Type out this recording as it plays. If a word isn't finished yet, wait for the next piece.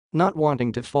Not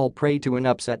wanting to fall prey to an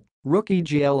upset, rookie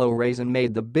Jielo Razon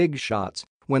made the big shots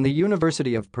when the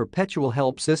University of Perpetual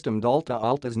help system DALTA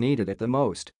Altas needed it the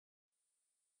most.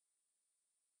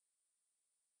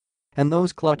 And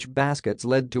those clutch baskets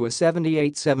led to a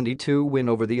 78-72 win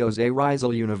over the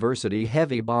Rizal University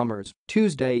Heavy Bombers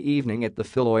Tuesday evening at the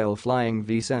Filoil Flying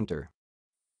V Centre.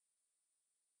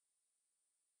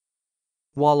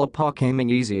 While a kaming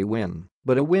easy win,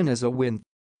 but a win is a win.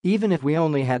 Even if we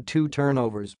only had 2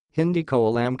 turnovers, hindi ko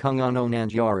alam kung ano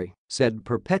nangyari, said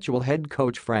Perpetual head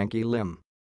coach Frankie Lim.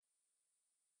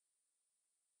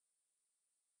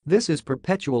 This is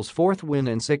Perpetual's 4th win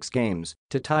in 6 games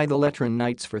to tie the Letran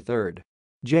Knights for 3rd.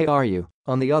 JRU,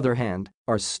 on the other hand,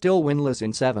 are still winless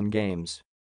in 7 games.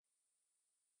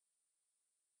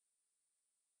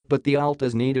 But the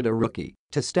Altas needed a rookie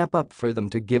to step up for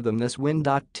them to give them this win.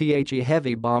 The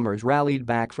Heavy Bombers rallied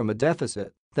back from a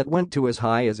deficit that went to as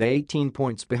high as 18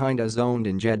 points behind a zoned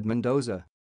in Jed Mendoza.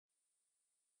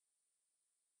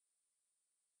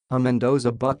 A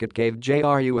Mendoza bucket gave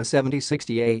JRU a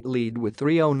 70-68 lead with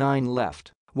 3:09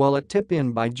 left, while a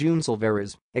tip-in by Jun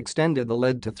Silvarez extended the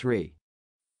lead to 3.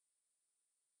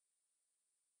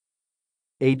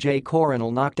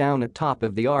 Coronel knocked down a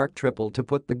top-of-the-arc triple to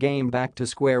put the game back to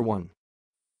square one.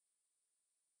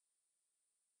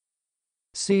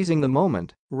 Seizing the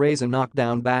moment, Razon knocked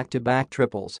down back-to-back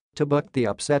triples to buck the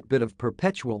upset bid of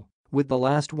Perpetual, with the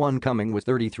last one coming with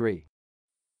 33.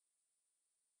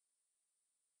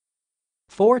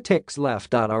 4 ticks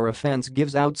left. Our offense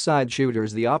gives outside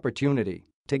shooters the opportunity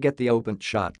to get the open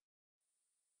shot.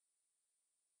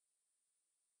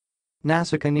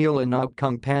 Nasa kanila nog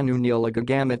kung panu nila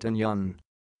gagamit and yun.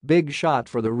 Big shot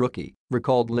for the rookie,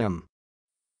 recalled Lim.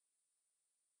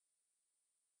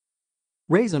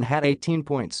 Razon had 18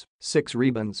 points, 6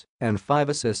 rebounds, and 5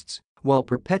 assists, while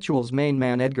Perpetual's main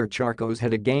man Edgar Charcos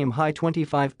had a game-high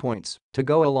 25 points to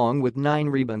go along with 9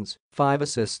 rebounds, 5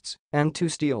 assists, and 2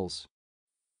 steals.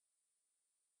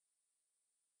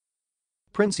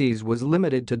 Prince's was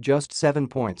limited to just 7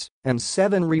 points and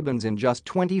 7 rebounds in just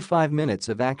 25 minutes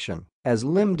of action, as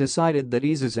Lim decided that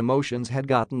his emotions had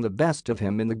gotten the best of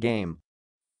him in the game.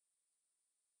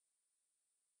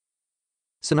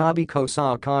 Sinabi ko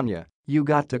sa kanya, you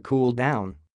got to cool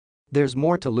down. There's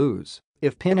more to lose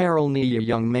if pinaral niya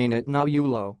yung mainit na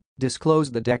ulo,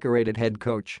 disclosed the decorated head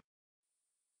coach.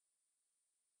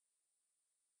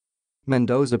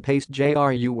 Mendoza paced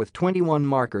JRU with 21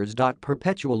 markers.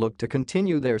 Perpetual looked to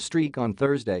continue their streak on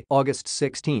Thursday, August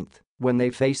 16, when they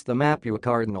faced the Mapua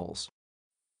Cardinals.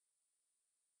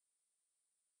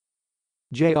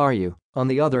 JRU, on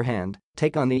the other hand,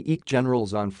 take on the EEC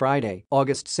Generals on Friday,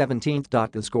 August 17.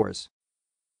 The scores: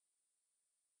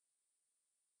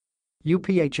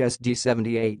 UPHSD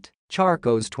 78,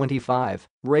 Charcos 25,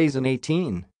 Razon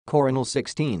 18, Coronel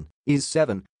 16, IS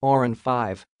 7, Oran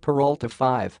 5, Peralta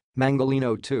 5,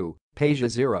 Mangalino 2, Pasia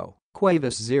 0,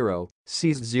 Cuevas 0,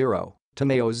 Cs 0,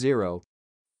 Tomeo 0.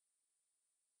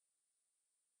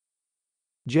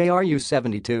 JRU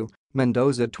 72,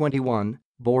 Mendoza 21,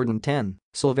 Borden 10,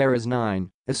 Silvarez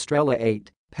 9, Estrella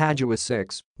 8, Padua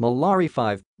 6, Malari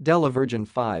 5, Della Virgin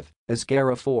 5,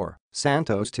 Esquerra 4,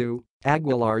 Santos 2,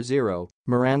 Aguilar 0,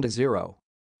 Miranda 0.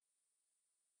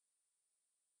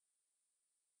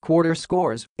 Quarter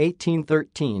scores: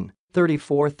 18-13,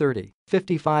 34-30,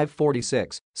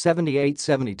 55-46,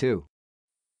 78-72.